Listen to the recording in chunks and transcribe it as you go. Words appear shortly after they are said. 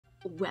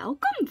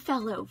Welcome,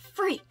 fellow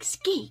freaks,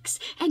 geeks,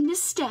 and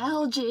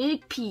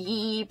nostalgic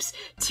peeps,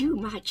 to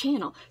my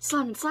channel,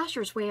 Slime and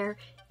Slashers, where,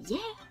 yeah,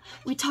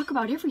 we talk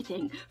about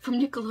everything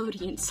from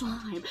Nickelodeon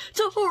slime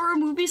to horror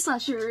movie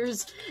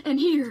slashers. And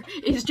here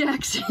is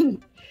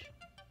Jackson.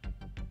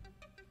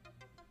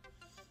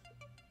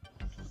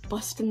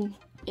 Busting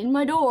in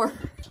my door.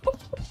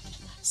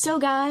 So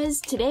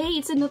guys, today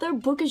it's another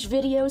bookish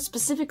video.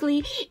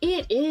 Specifically,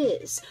 it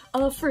is a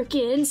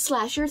freaking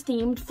slasher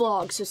themed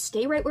vlog, so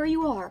stay right where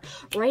you are.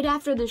 Right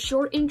after the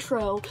short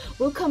intro,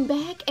 we'll come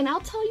back and I'll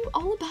tell you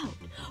all about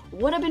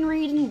what I've been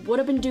reading, what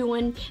I've been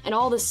doing, and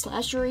all the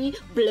slashery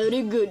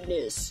bloody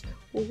goodness.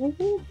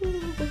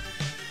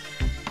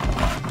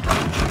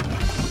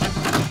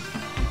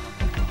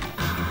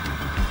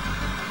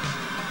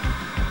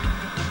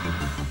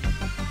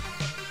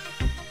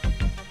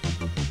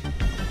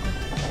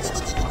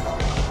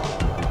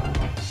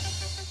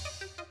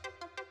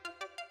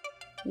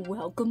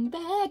 Welcome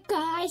back,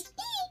 guys.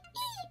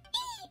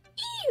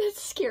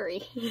 That's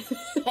scary.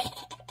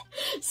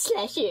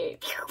 Slasher.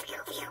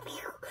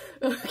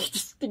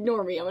 Just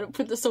ignore me. I'm gonna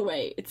put this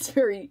away. It's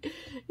very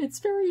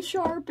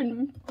sharp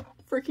and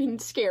freaking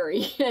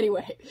scary.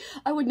 Anyway,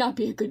 I would not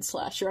be a good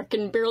slasher. I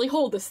can barely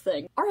hold this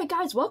thing. Alright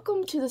guys,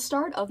 welcome to the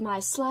start of my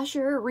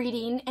slasher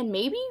reading and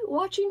maybe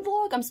watching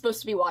vlog. I'm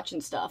supposed to be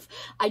watching stuff.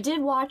 I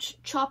did watch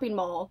Chopping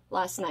Mall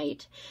last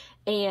night,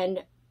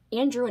 and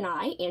Andrew and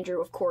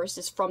Andrew, of course,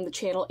 is from the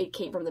channel It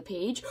Came From The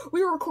Page.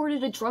 We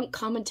recorded a drunk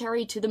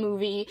commentary to the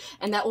movie,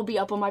 and that will be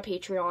up on my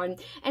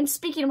Patreon. And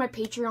speaking of my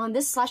Patreon,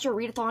 this slasher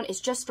readathon is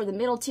just for the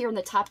middle tier and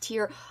the top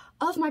tier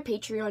of my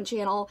Patreon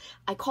channel.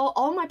 I call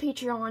all my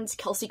Patreons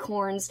Kelsey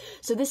Corns,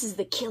 so this is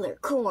the Killer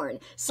Corn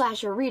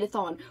Slasher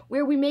Readathon,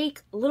 where we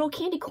make little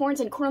candy corns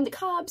and corn on the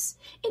cobs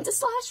into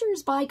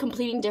slashers by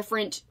completing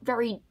different,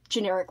 very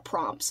generic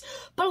prompts.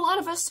 But a lot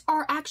of us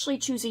are actually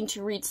choosing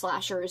to read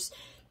slashers,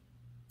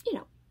 you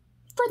know,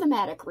 for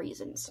thematic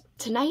reasons.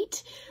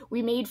 Tonight,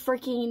 we made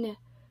freaking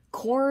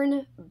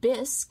corn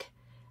bisque,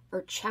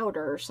 or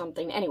chowder or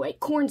something. Anyway,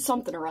 corn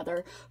something or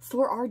other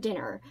for our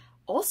dinner.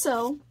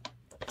 Also,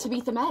 to be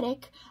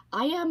thematic,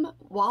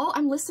 while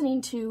I'm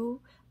listening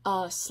to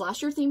a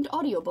slasher-themed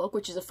audiobook,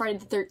 which is a Friday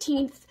the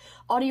 13th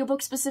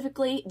audiobook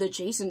specifically, the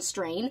Jason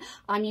strain,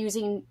 I'm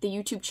using the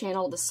YouTube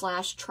channel, the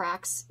Slash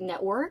Tracks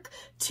Network,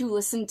 to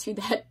listen to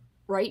that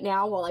right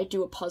now while I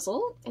do a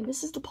puzzle, and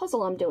this is the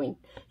puzzle I'm doing.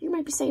 You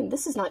might be saying,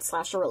 this is not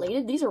slasher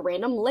related, these are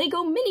random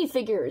Lego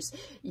minifigures.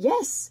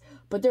 Yes,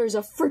 but there's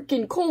a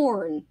freaking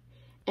corn.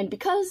 And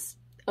because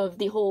of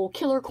the whole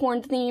killer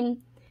corn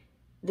theme,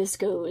 this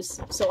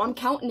goes. So I'm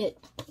counting it.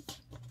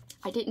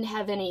 I didn't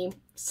have any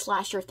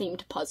slasher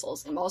themed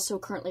puzzles. I'm also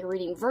currently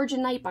reading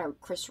Virgin Night by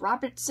Chris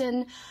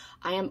Robertson.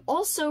 I am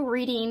also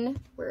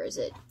reading, where is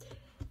it?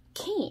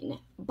 Kane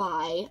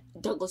by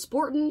Douglas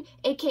Borton,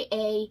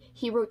 aka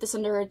he wrote this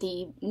under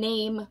the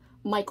name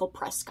Michael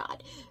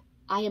Prescott.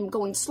 I am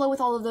going slow with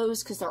all of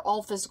those because they're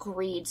all physical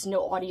reads,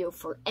 no audio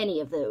for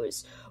any of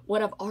those.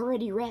 What I've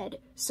already read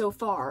so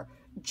far,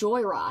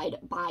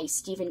 Joyride by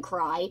Stephen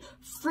Cry,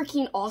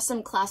 freaking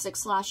awesome classic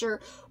slasher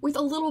with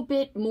a little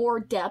bit more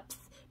depth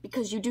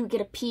because you do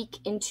get a peek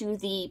into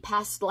the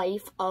past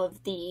life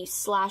of the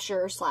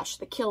slasher slash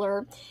the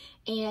killer,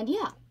 and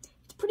yeah,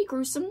 it's pretty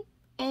gruesome.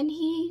 And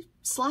he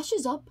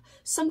slashes up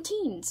some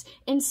teens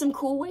in some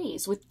cool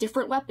ways with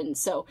different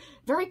weapons. So,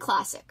 very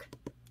classic.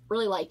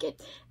 Really like it.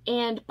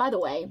 And, by the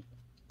way,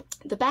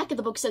 the back of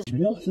the book says,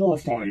 more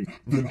horrifying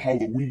than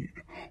Halloween,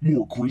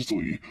 more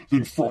grisly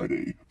than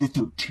Friday the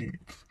 13th.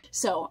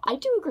 So, I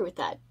do agree with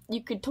that.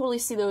 You could totally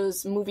see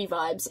those movie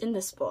vibes in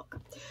this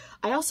book.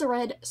 I also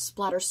read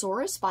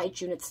Splattersaurus by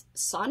Judith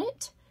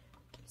Sonnet.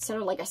 It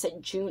sounded like I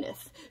said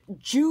Junith.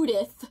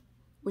 Judith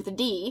with a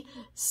D,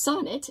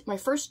 Sonnet, my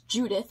first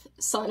Judith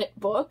Sonnet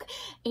book,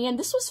 and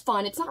this was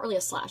fun. It's not really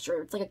a slasher,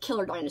 it's like a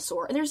killer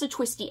dinosaur, and there's a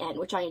twisty end,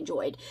 which I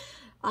enjoyed.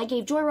 I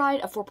gave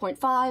Joyride a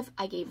 4.5,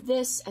 I gave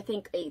this, I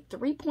think, a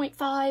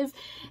 3.5,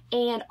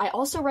 and I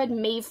also read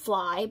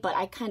Mayfly, but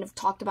I kind of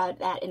talked about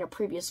that in a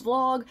previous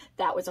vlog.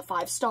 That was a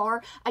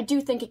 5-star. I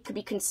do think it could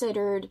be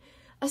considered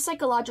a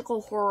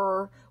psychological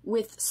horror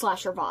with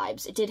slasher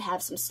vibes. It did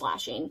have some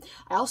slashing.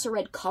 I also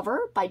read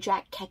Cover by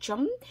Jack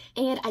Ketchum,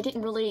 and I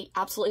didn't really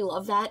absolutely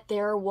love that.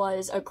 There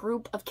was a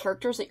group of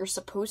characters that you're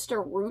supposed to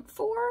root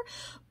for,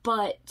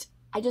 but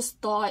I just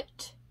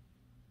thought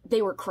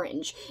they were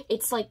cringe.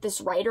 It's like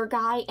this writer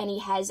guy, and he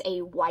has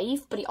a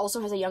wife, but he also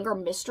has a younger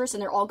mistress,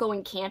 and they're all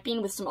going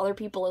camping with some other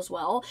people as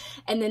well.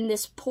 And then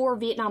this poor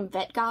Vietnam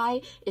vet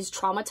guy is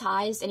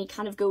traumatized, and he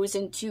kind of goes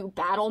into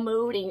battle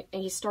mode, and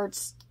he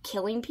starts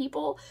killing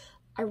people.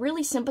 I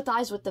really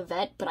sympathize with the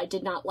vet, but I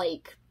did not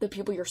like the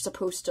people you're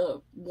supposed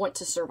to want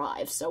to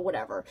survive, so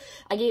whatever.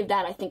 I gave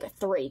that, I think, a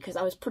 3, because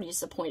I was pretty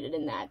disappointed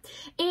in that.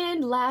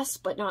 And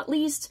last but not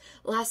least,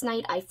 last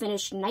night I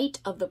finished Night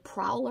of the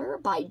Prowler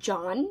by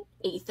John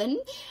Athan,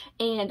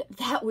 and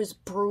that was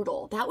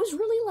brutal. That was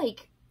really,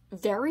 like,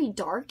 very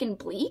dark and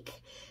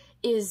bleak,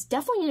 is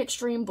definitely an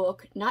extreme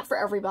book, not for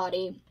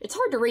everybody. It's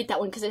hard to rate that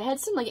one because it had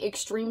some like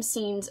extreme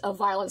scenes of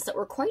violence that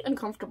were quite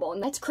uncomfortable,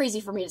 and that's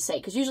crazy for me to say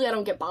because usually I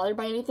don't get bothered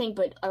by anything,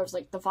 but I was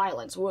like, the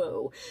violence,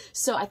 whoa.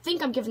 So I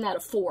think I'm giving that a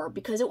 4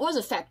 because it was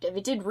effective.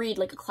 It did read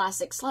like a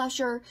classic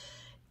slasher.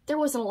 There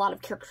wasn't a lot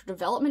of character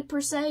development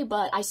per se,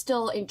 but I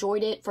still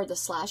enjoyed it for the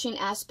slashing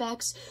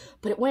aspects,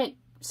 but it went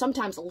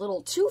sometimes a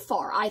little too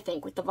far, I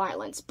think, with the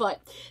violence,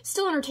 but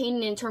still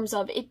entertaining in terms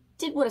of it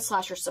did what a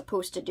slasher's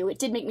supposed to do. It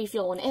did make me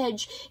feel on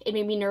edge. It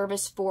made me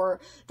nervous for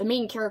the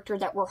main character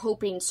that we're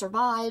hoping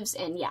survives,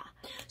 and yeah.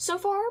 So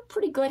far,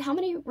 pretty good. How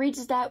many reads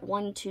is that?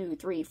 1, 2,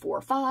 3,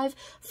 4, 5.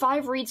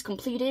 5 reads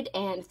completed,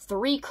 and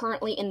 3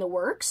 currently in the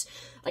works.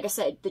 Like I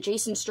said, the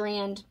Jason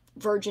Strand,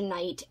 Virgin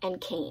Knight,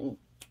 and Kane.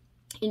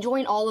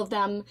 Enjoying all of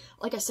them.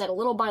 Like I said, a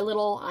little by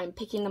little, I'm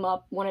picking them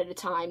up one at a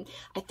time.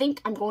 I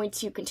think I'm going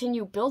to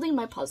continue building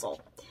my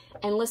puzzle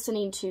and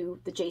listening to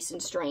the Jason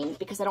Strain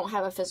because I don't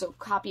have a physical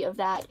copy of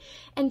that,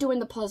 and doing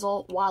the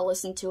puzzle while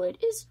listening to it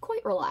is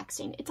quite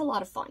relaxing. It's a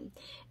lot of fun,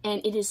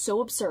 and it is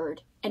so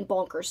absurd and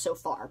bonkers so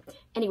far.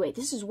 Anyway,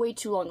 this is way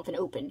too long of an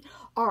open.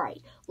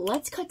 Alright,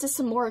 let's cut to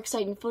some more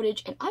exciting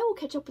footage, and I will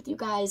catch up with you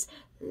guys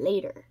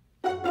later.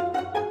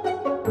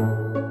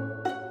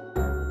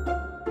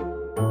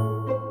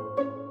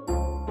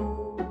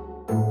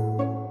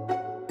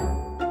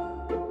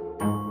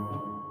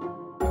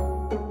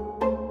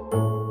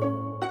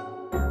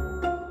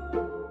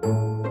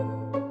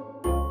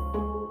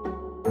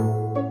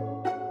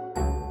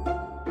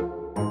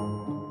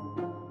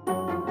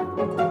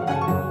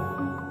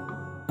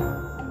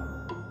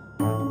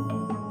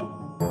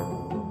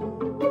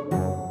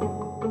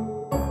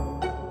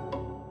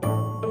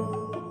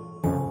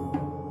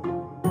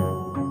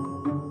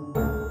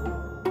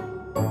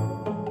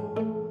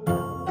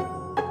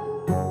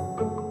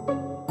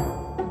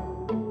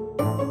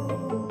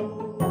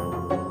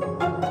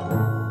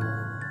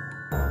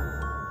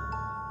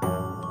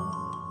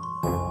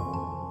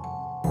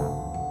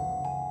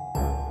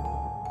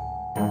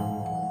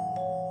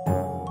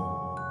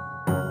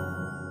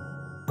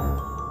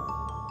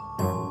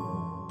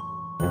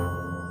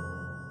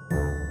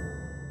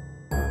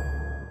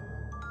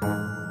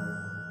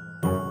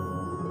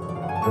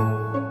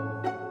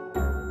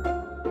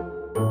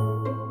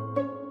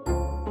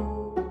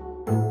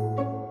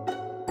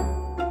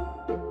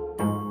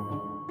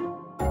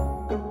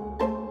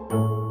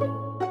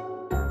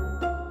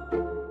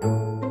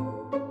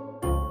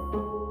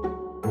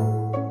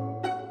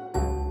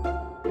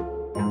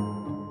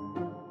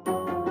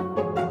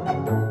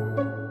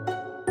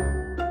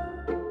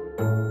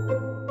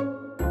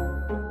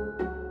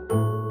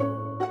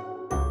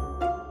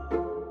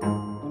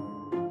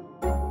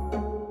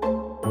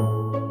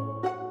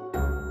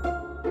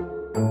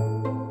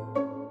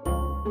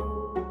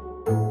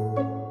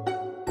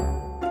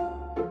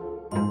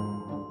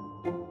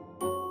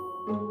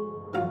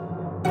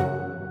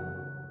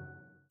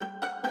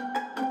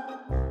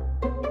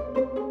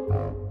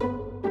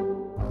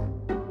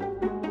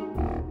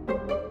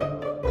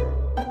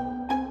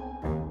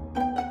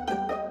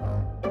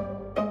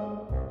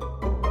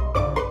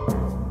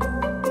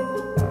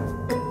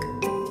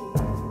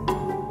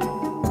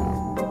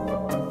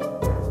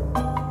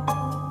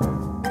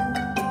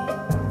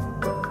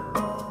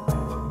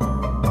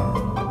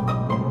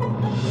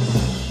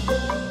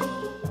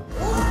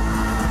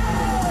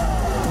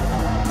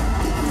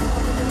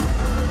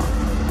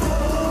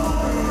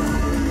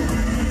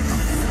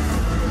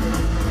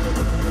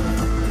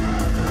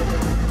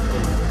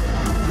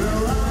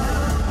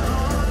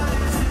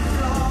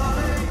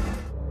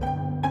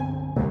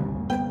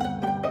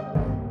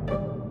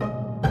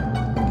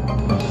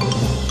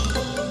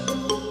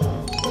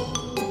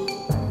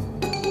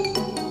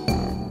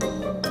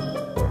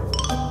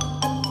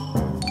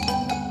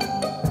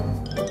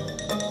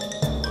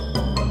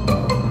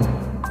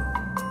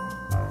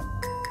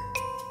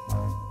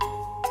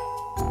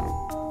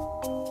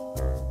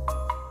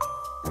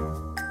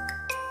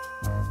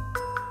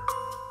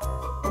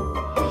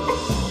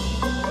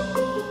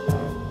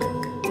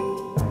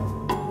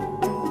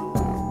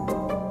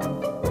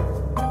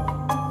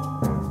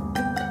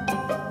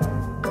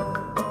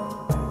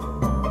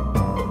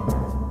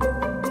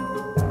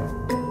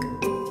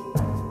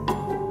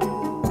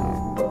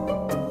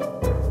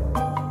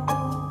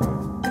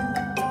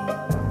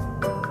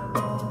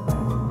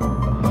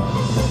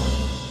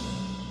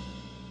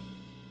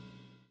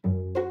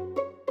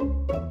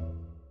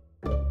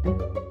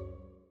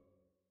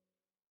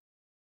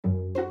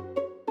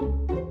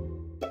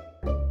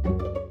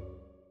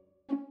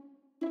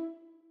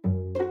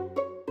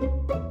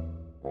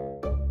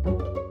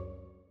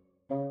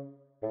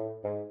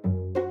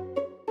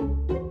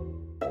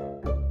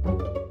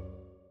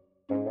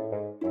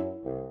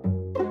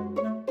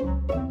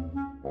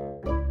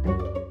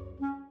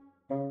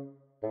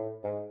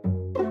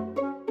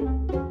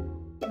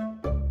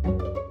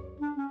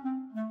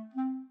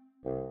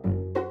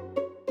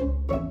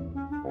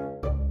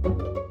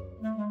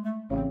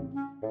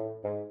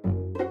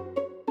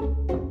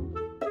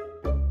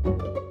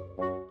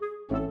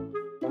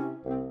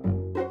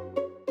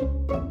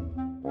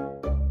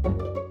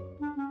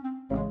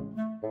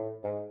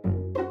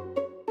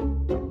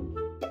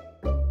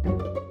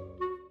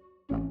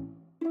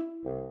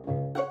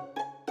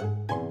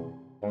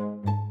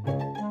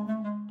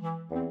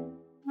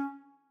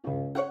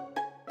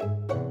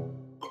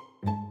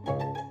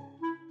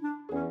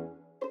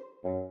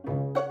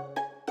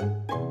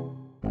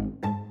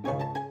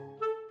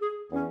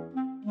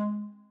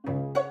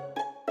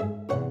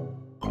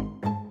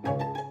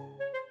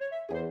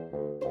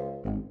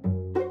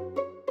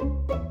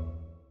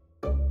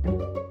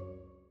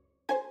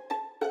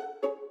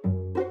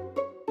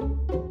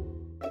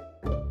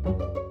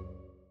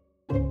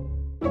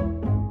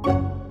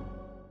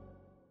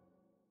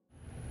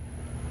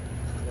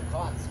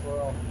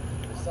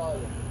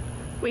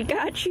 We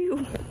got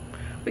you.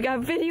 We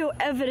got video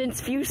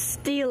evidence of you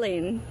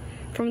stealing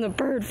from the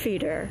bird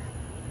feeder.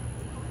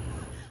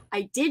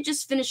 I did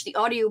just finish the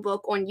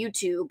audiobook on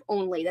YouTube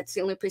only. That's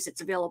the only place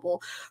it's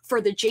available for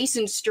the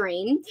Jason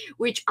strain,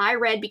 which I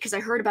read because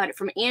I heard about it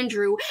from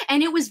Andrew,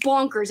 and it was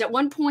bonkers. At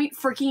one point,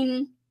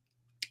 freaking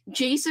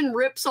Jason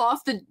rips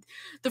off the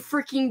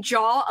freaking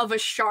jaw of a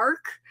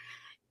shark,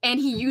 and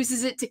he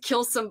uses it to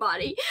kill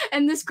somebody.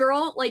 And this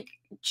girl, like,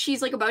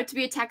 she's like about to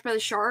be attacked by the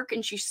shark,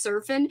 and she's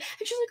surfing, and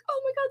she's like,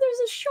 oh my god,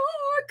 there's a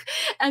shark.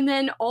 And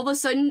then all of a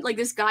sudden, like,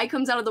 this guy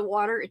comes out of the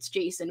water. It's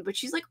Jason, but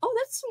she's like, oh,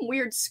 that's some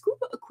weird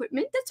scuba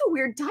equipment. That's a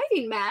weird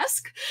diving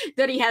mask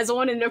that he has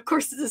on, and of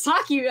course it's a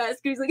hockey mask.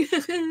 And he's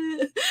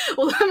like,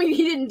 well, I mean,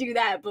 he didn't do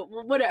that, but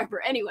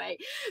whatever. Anyway,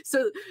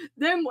 so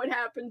then what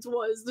happens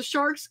was the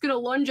shark's gonna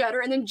lunge at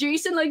her, and then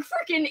Jason, like,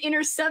 freaking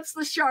intercepts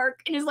the shark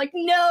and is like,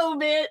 no,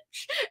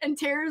 bitch, and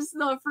tears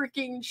the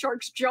freaking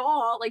shark's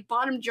jaw, like,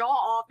 bottom jaw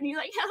off, and he's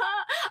like,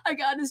 haha, I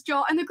got his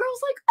jaw. And the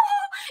girl's like,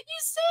 oh, you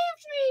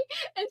saved me.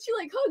 And she,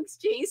 like, hugs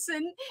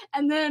Jason,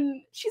 and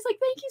then she's like,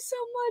 thank you so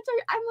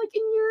much. I'm like,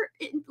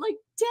 in like,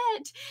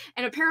 debt.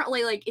 And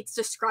apparently, like, it's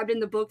described in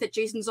the book that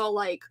Jason's all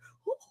like,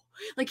 oh,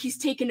 like, he's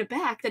taken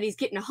aback that he's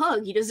getting a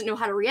hug. He doesn't know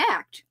how to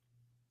react.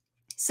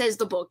 Says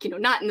the book, you know,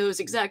 not in those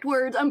exact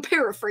words. I'm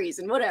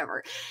paraphrasing,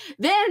 whatever.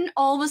 Then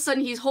all of a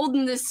sudden he's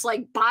holding this,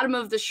 like, bottom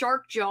of the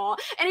shark jaw,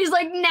 and he's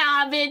like,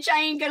 nah, bitch,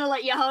 I ain't gonna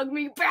let you hug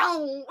me.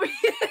 Boom! He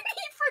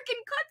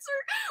freaking cuts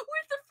her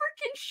with the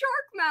freaking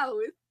shark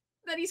mouth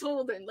that he's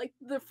holding, like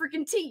the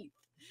freaking teeth.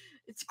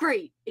 It's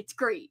great. It's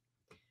great.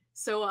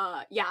 So,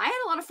 yeah, I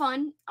had a lot of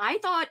fun. I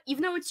thought,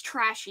 even though it's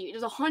trashy, it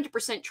was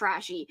 100%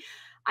 trashy.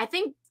 I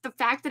think the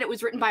fact that it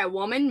was written by a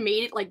woman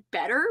made it, like,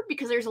 better,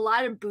 because there's a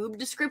lot of boob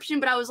description,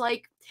 but I was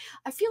like,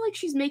 I feel like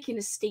she's making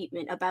a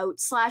statement about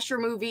slasher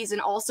movies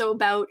and also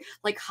about,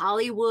 like,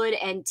 Hollywood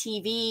and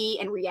TV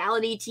and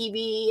reality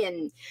TV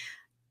and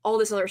all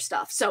this other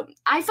stuff. So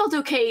I felt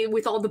okay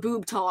with all the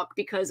boob talk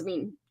because, I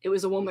mean, it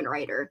was a woman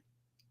writer.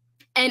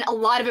 And a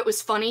lot of it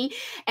was funny,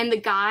 and the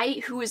guy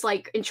who was,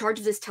 like, in charge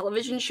of this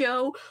television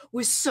show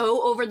was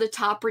so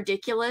over-the-top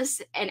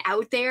ridiculous and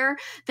out there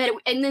that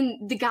and then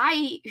the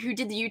guy who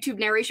did the YouTube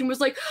narration was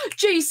like,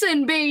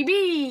 Jason,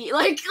 baby!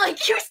 Like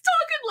he was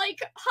talking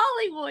like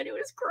Hollywood. It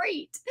was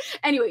great.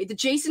 Anyway, the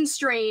Jason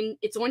strain,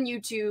 it's on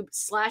YouTube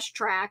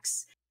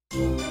 /tracks.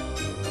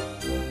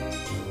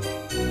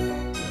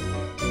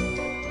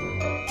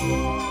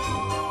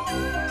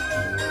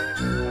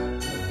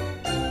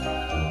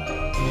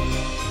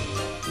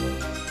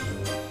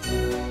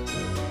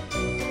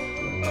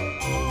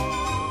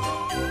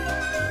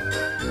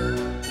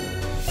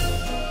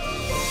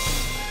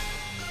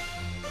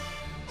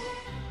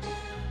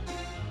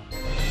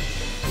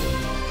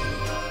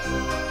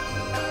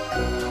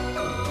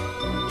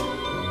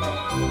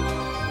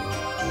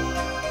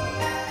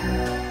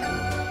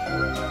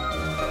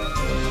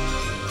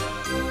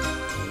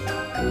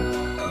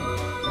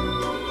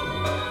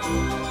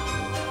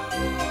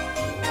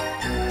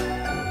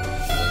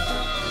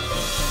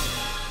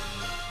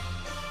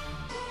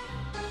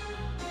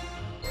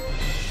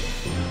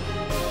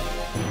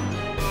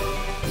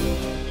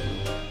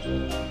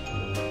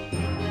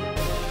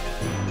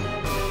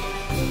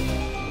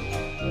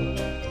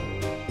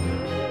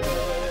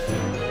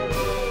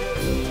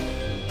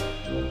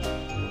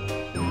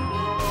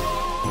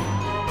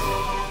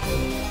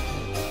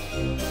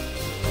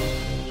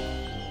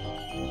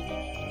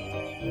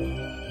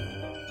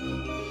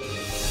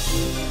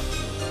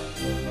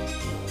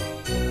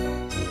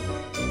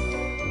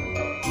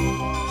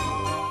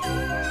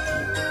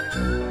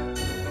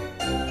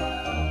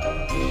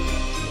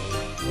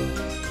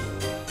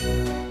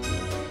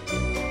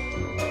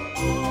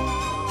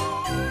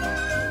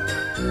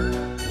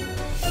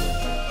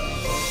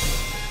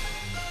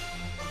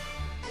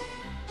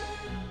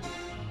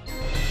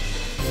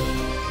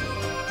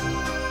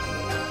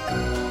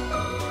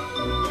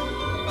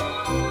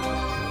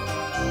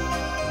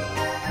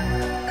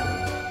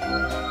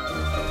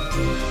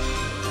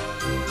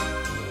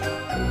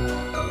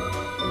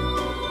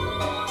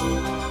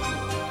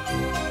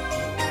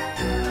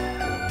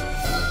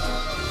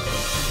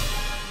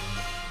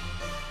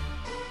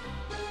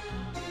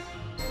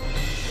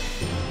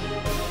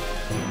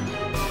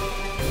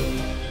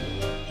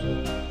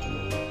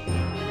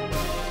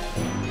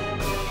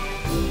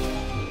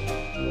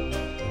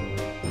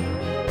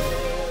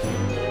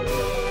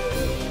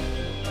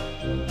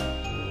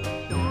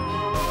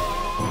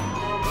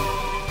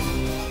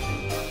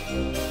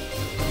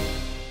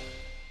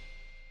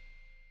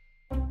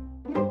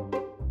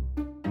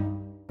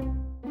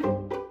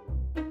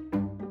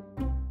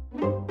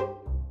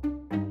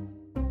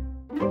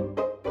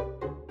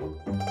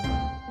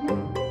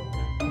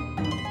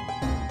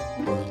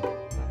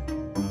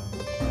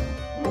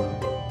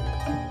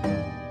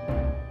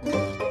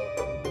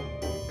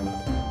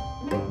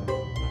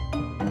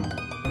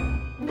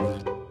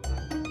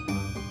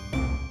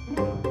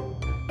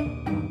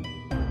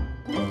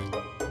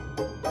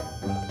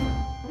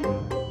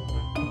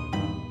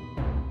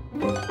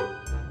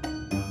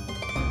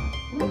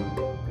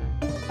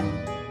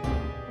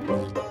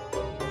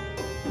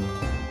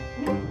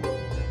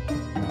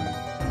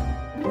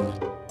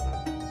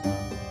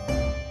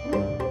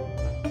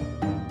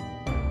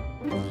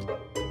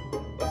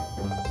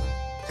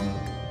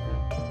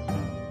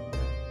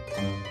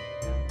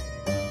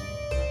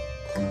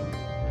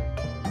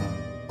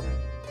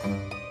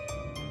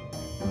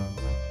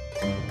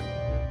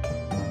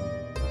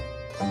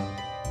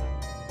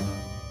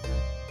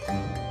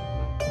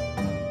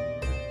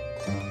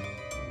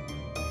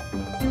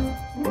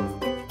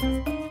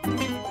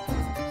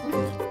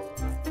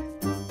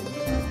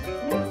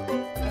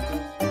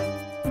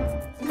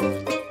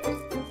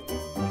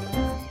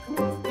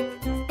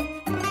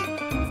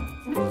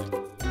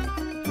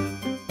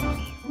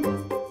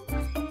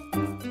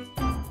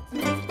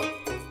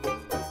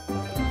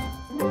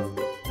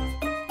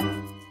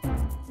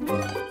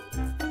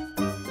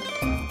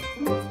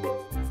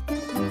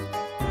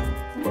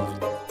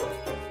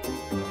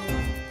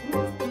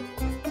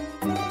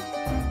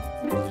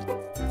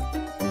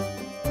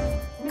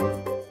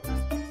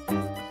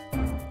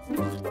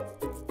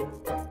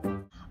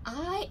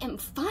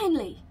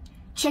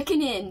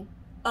 checking in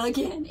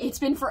again. It's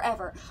been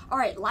forever.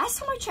 Alright, last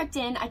time I checked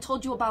in, I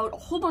told you about a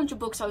whole bunch of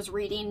books I was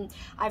reading.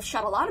 I've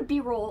shot a lot of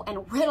B-roll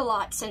and read a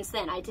lot since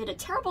then. I did a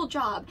terrible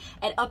job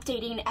at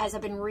updating as I've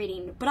been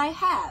reading, but I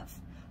have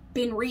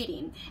been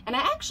reading. And I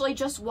actually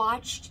just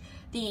watched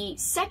the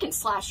second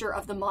slasher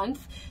of the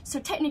month,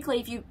 so technically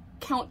if you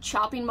count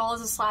Chopping Mall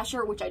as a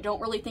slasher, which I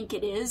don't really think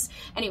it is.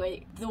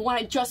 Anyway, the one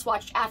I just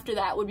watched after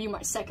that would be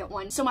my second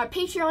one. So my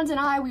Patreons and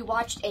I, we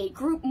watched a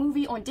group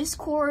movie on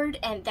Discord,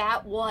 and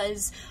that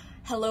was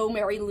Hello,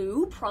 Mary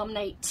Lou, Prom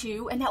Night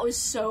 2, and that was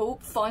so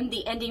fun.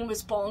 The ending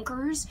was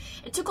bonkers.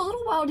 It took a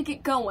little while to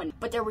get going,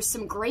 but there was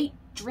some great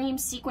dream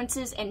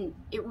sequences, and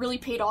it really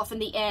paid off in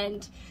the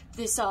end.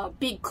 This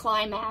big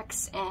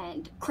climax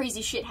and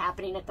crazy shit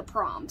happening at the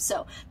prom.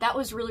 So that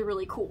was really,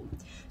 really cool.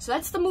 So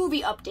that's the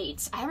movie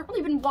updates. I haven't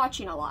really been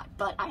watching a lot,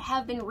 but I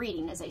have been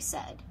reading, as I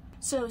said.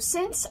 So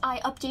since I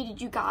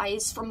updated you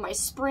guys from my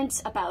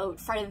sprints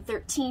about Friday the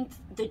 13th,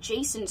 the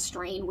Jason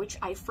strain, which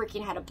I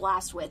freaking had a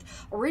blast with.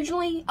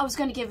 Originally, I was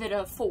going to give it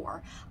a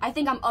 4. I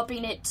think I'm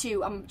upping it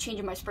to, I'm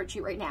changing my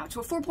spreadsheet right now, to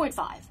a 4.5,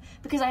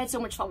 because I had so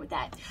much fun with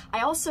that.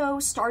 I also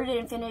started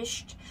and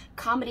finished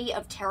Comedy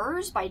of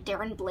Terrors by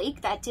Darren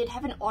Blake. That did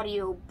have an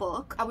audio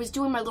book. I was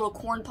doing my little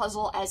corn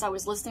puzzle as I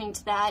was listening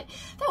to that.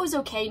 That was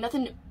okay,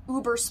 nothing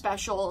uber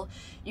special.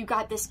 You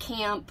got this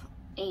camp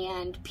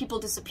and people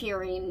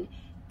disappearing.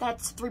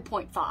 That's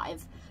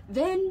 3.5.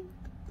 Then,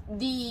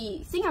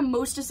 the thing I'm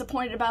most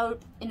disappointed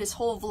about in this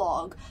whole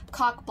vlog,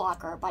 Cock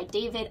Blocker by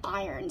David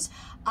Irons.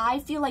 I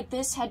feel like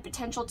this had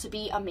potential to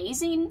be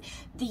amazing.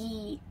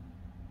 The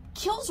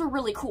kills were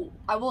really cool,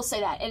 I will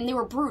say that, and they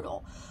were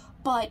brutal.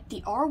 But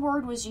the R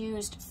word was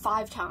used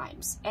 5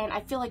 times, and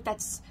I feel like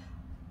that's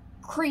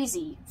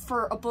crazy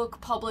for a book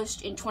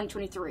published in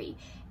 2023.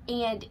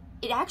 And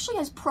it actually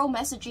has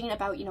pro-messaging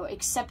about, you know,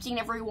 accepting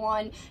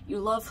everyone, you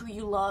love who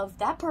you love.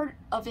 That part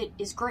of it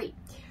is great.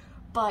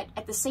 But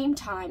at the same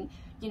time,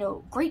 you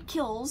know, great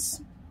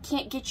kills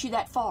can't get you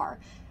that far.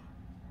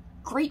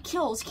 Great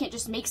kills can't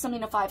just make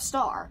something a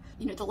 5-star.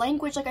 You know, the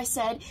language, like I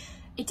said,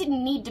 it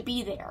didn't need to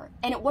be there.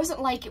 And it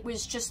wasn't like it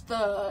was just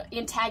the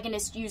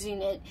antagonist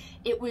using it.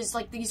 It was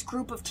like these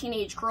group of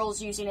teenage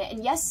girls using it.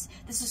 And yes,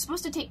 this is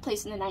supposed to take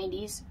place in the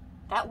 90s.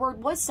 That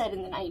word was said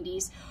in the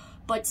 90s.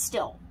 But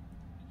still,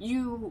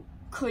 you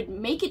could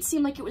make it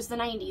seem like it was the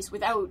 90s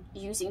without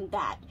using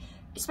that.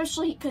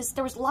 Especially because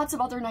there was lots of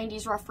other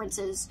 90s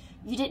references.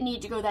 You didn't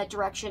need to go that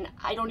direction.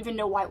 I don't even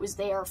know why it was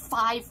there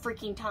 5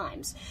 freaking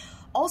times.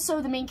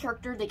 Also, the main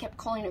character, they kept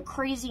calling her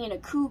crazy and a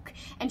kook,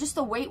 and just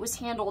the way it was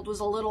handled was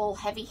a little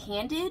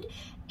heavy-handed,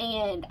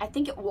 and I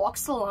think it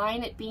walks the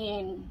line at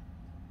being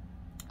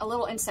a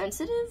little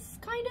insensitive,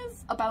 kind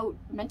of, about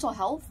mental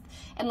health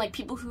and, like,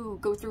 people who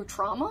go through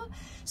trauma.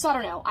 So, I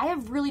don't know. I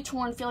have really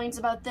torn feelings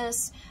about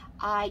this.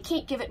 I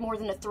can't give it more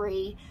than a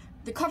 3.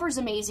 The cover's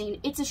amazing.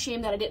 It's a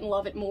shame that I didn't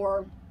love it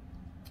more.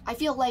 I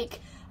feel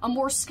like a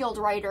more skilled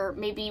writer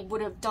maybe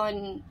would have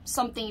done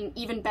something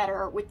even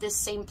better with this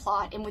same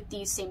plot and with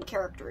these same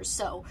characters.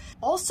 So,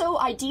 also,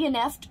 I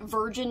DNF'd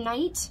Virgin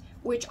Night,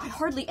 which I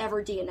hardly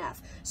ever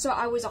DNF. So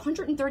I was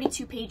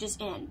 132 pages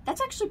in.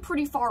 That's actually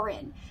pretty far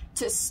in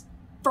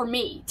for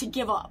me to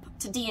give up,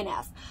 to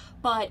DNF.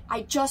 But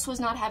I just was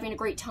not having a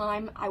great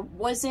time. I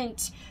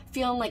wasn't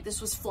feeling like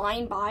this was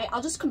flying by.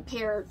 I'll just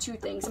compare 2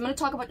 things. I'm going to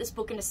talk about this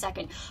book in a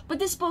second. But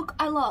this book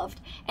I loved,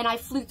 and I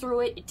flew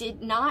through it. It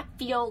did not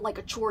feel like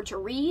a chore to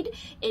read.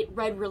 It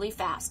read really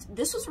fast.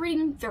 This was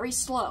reading very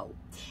slow.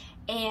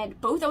 And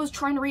both I was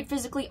trying to read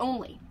physically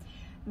only.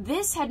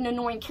 This had an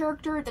annoying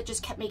character that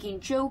just kept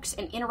making jokes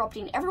and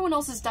interrupting everyone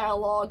else's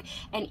dialogue.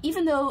 And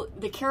even though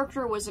the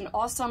character was an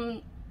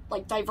awesome,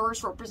 like,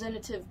 diverse,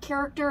 representative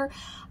character,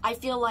 I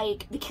feel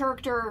like the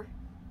character,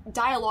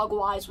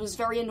 dialogue-wise, was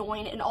very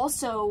annoying and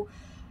also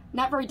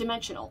not very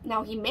dimensional.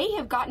 Now, he may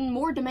have gotten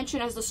more dimension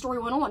as the story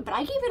went on, but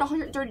I gave it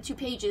 132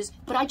 pages,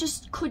 but I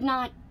just could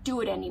not do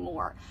it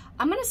anymore.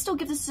 I'm gonna still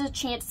give this a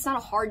chance. It's not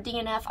a hard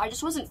DNF. I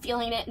just wasn't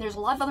feeling it, and there's a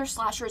lot of other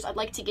slashers I'd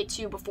like to get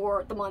to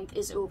before the month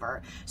is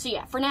over. So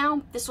yeah, for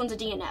now, this one's a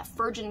DNF.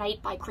 Virgin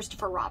Night by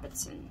Christopher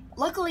Robinson.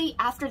 Luckily,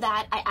 after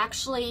that, I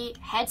actually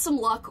had some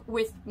luck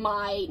with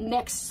my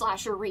next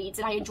slasher reads,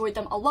 and I enjoyed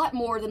them a lot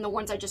more than the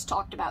ones I just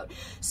talked about.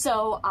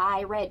 So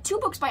I read 2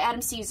 books by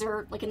Adam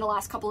Caesar, like in the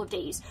last couple of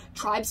days.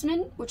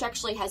 Tribesman, which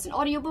actually has an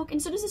audiobook,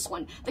 and so does this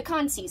one, The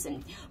Con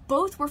Season.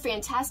 Both were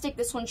fantastic.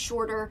 This one's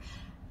shorter.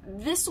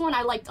 This one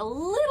I liked a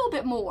little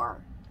bit more.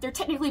 They're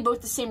technically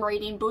both the same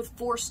rating, both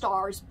 4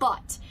 stars,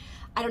 but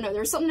I don't know,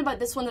 there's something about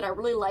this one that I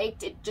really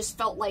liked. It just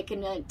felt like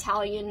an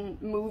Italian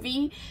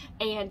movie,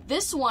 and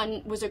this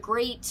one was a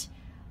great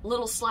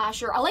little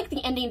slasher. I like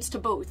the endings to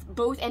both.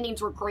 Both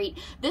endings were great.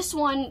 This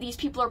one, these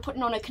people are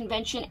putting on a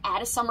convention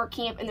at a summer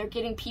camp, and they're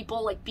getting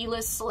people, like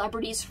B-list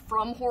celebrities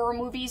from horror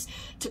movies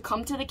to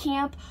come to the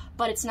camp,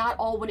 but it's not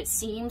all what it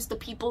seems. The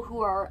people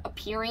who are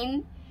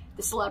appearing,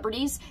 the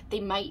celebrities,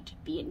 they might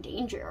be in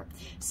danger.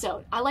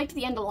 So I liked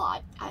the end a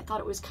lot. I thought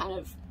it was kind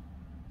of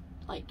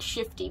like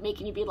shifty,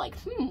 making you be like,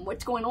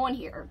 what's going on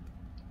here?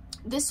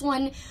 This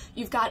one,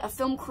 you've got a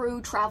film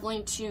crew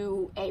traveling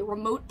to a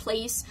remote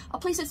place, a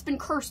place that's been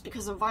cursed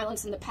because of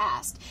violence in the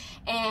past,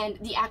 and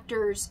the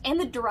actors and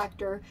the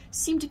director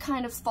seem to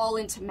kind of fall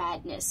into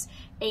madness,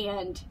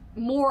 and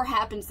more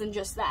happens than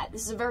just that.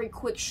 This is a very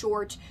quick,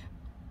 short,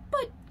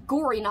 but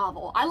gory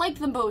novel. I liked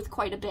them both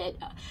quite a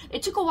bit.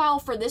 It took a while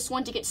for this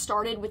one to get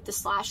started with the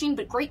slashing,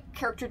 but great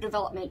character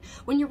development.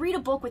 When you read a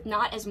book with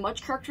not as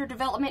much character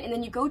development, and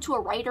then you go to a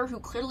writer who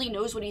clearly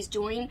knows what he's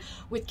doing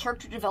with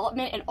character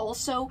development, and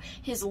also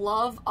his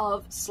love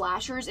of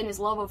slashers and his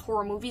love of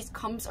horror movies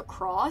comes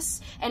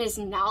across, and his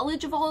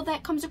knowledge of all of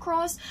that comes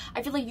across,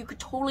 I feel like you could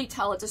totally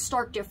tell it's a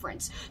stark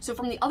difference. So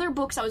from the other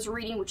books I was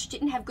reading which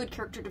didn't have good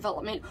character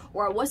development,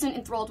 or I wasn't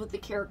enthralled with the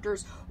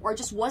characters, or I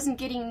just wasn't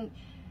getting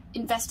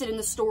invested in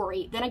the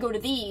story, then I go to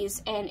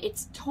these and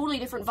it's totally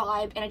different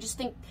vibe, and I just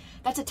think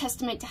that's a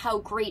testament to how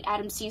great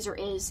Adam Caesar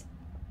is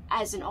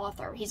as an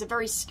author. He's a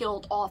very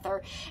skilled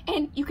author,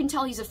 and you can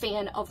tell he's a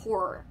fan of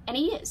horror, and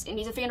he is, and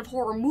he's a fan of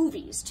horror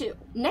movies too.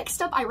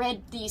 Next up, I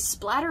read the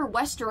splatter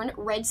western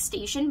Red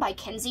Station by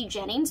Kenzie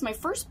Jennings, my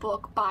first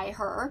book by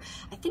her.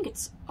 I think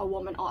it's a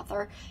woman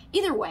author.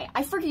 Either way,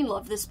 I freaking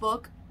love this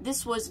book.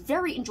 This was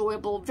very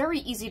enjoyable, very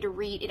easy to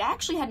read. It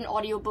actually had an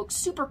audiobook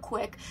super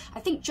quick,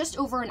 I think just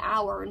over an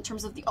hour in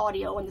terms of the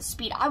audio and the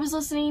speed I was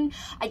listening.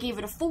 I gave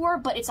it a 4,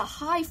 but it's a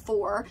high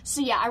 4.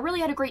 So yeah, I really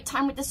had a great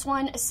time with this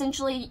one.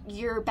 Essentially,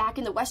 you're back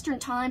in the Western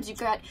times. You've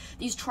got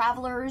these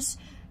travelers.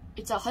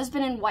 It's a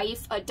husband and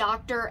wife, a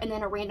doctor, and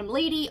then a random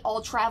lady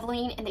all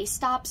traveling, and they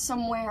stop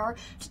somewhere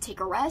to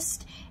take a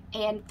rest,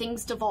 and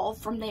things devolve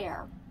from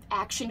there.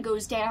 Action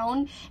goes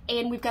down,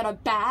 and we've got a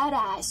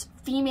badass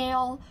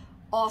female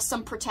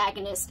awesome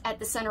protagonist at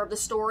the center of the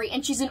story,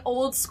 and she's an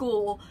old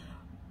school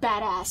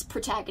badass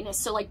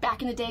protagonist. So like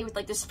back in the day with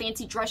like this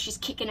fancy dress, she's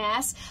kicking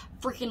ass.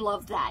 Freaking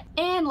love that.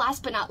 And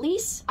last but not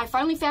least, I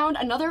finally found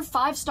another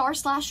 5-star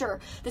slasher.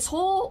 This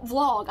whole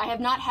vlog, I have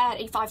not had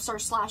a 5-star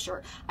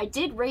slasher. I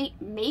did rate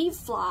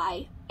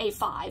Mayfly a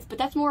 5, but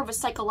that's more of a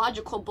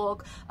psychological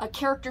book, a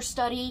character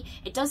study.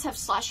 It does have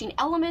slashing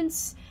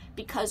elements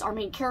because our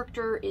main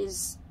character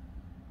is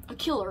a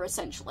killer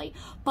essentially,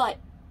 but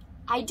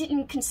I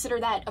didn't consider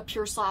that a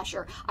pure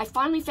slasher. I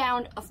finally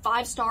found a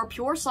 5-star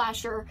pure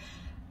slasher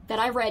that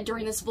I read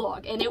during this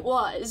vlog, and it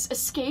was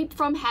Escape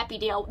from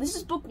Happydale. This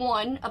is book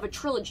 1 of a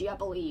trilogy, I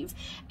believe,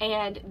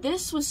 and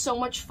this was so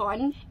much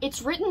fun.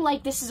 It's written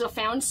like this is a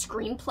found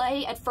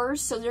screenplay at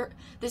first, so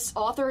this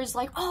author is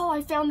like, oh,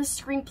 I found this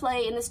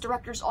screenplay in this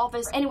director's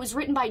office, and it was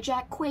written by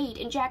Jack Quaid,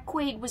 and Jack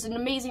Quaid was an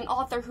amazing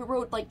author who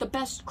wrote like the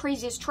best,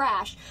 craziest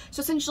trash. So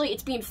essentially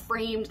it's being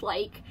framed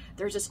like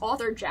there's this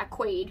author, Jack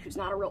Quaid, who's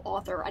not a real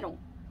author, I don't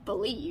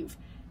believe.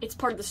 It's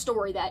part of the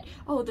story that,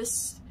 oh,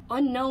 this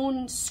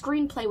unknown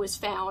screenplay was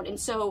found, and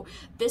so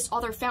this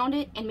author found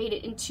it and made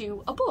it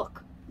into a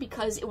book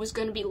because it was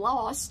going to be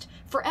lost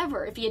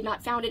forever if he had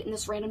not found it in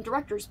this random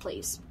director's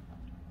place.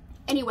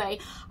 Anyway,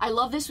 I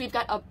love this. We've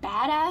got a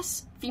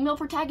badass female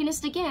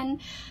protagonist again,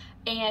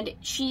 and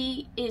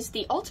she is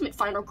the ultimate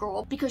final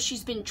girl because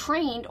she's been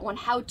trained on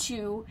how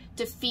to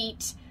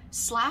defeat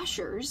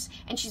slashers,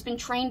 and she's been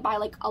trained by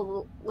like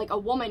a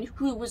woman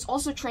who was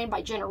also trained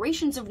by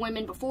generations of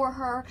women before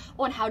her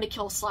on how to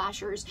kill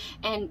slashers,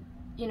 and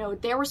you know,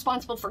 they're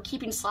responsible for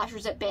keeping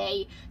slashers at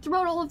bay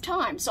throughout all of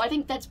time. So I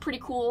think that's pretty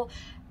cool.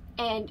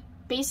 And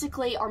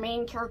basically our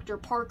main character,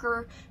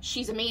 Parker,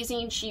 she's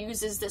amazing. She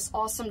uses this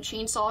awesome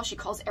chainsaw she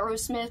calls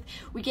Aerosmith.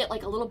 We get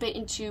like a little bit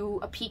into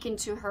a peek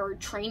into her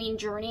training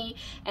journey,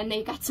 and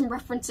they got some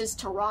references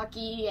to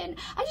Rocky, and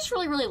I just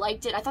really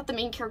liked it. I thought the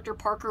main character,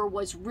 Parker,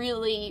 was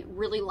really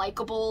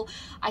likable.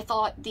 I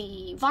thought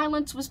the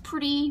violence was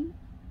pretty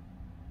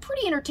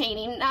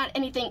entertaining, not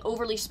anything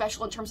overly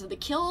special in terms of the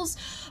kills,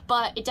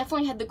 but it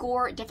definitely had the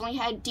gore, it definitely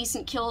had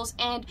decent kills,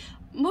 and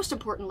most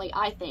importantly,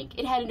 I think,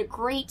 it had a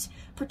great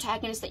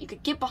protagonist that you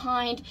could get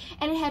behind,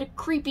 and it had a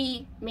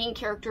creepy main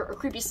character, a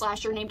creepy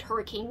slasher named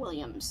Hurricane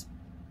Williams.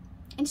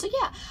 And so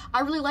yeah,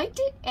 I really liked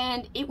it,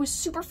 and it was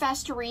super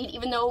fast to read,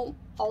 even though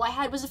all I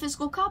had was a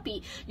physical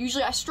copy.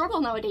 Usually I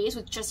struggle nowadays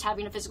with just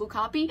having a physical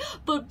copy,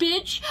 but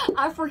bitch,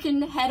 I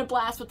freaking had a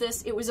blast with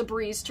this. It was a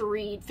breeze to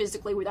read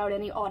physically without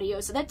any audio,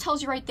 so that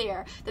tells you right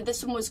there that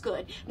this one was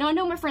good. Now I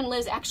know my friend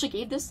Liz actually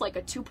gave this like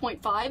a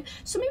 2.5,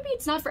 so maybe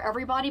it's not for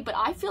everybody, but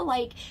I feel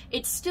like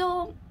it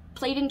still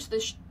played into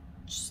the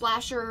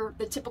slasher,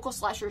 the typical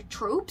slasher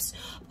tropes,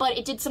 but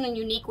it did something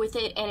unique with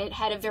it, and it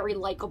had a very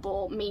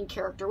likable main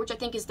character, which I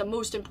think is the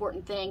most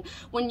important thing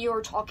when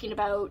you're talking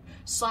about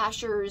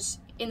slashers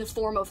in the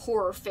form of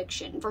horror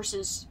fiction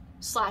versus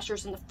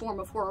slashers in the form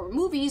of horror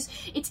movies.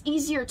 It's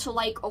easier to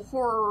like a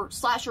horror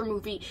slasher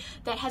movie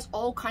that has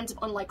all kinds of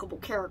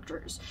unlikable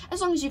characters.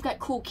 As long as you've got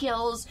cool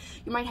kills,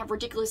 you might have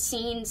ridiculous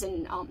scenes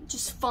and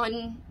just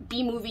fun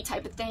B-movie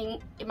type of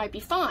thing, it might be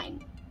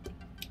fine.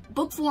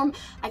 Book form,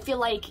 I feel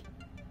like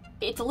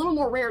it's a little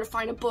more rare to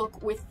find a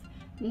book with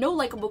no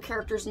likable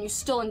characters and you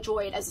still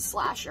enjoy it as a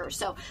slasher.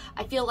 So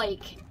I feel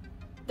like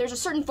there's a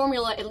certain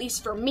formula, at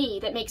least for me,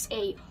 that makes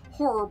a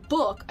horror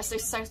book a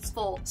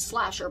successful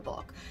slasher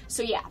book.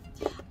 So yeah,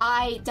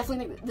 I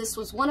definitely think that this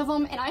was one of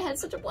them, and I had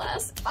such a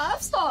blast.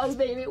 5 stars,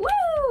 baby,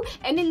 woo!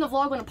 Ending the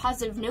vlog on a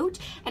positive note,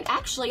 and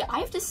actually,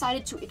 I've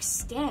decided to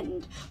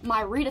extend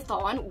my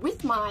readathon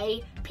with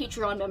my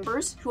Patreon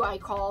members, who I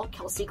call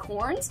Kelsey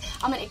Corns.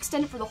 I'm gonna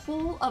extend it for the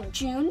whole of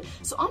June,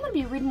 so I'm gonna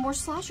be reading more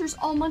slashers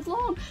all month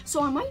long.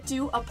 So I might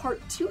do a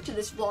part 2 to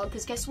this vlog,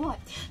 because guess what?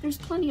 There's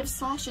plenty of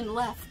slashing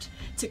left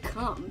to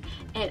come,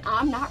 and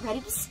I'm not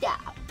ready to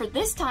stop. For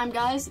this time,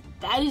 guys,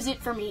 that is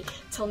it for me.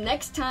 Till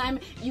next time,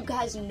 you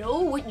guys know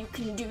what you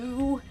can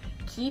do.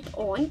 Keep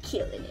on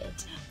killing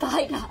it.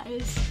 Bye,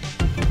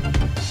 guys.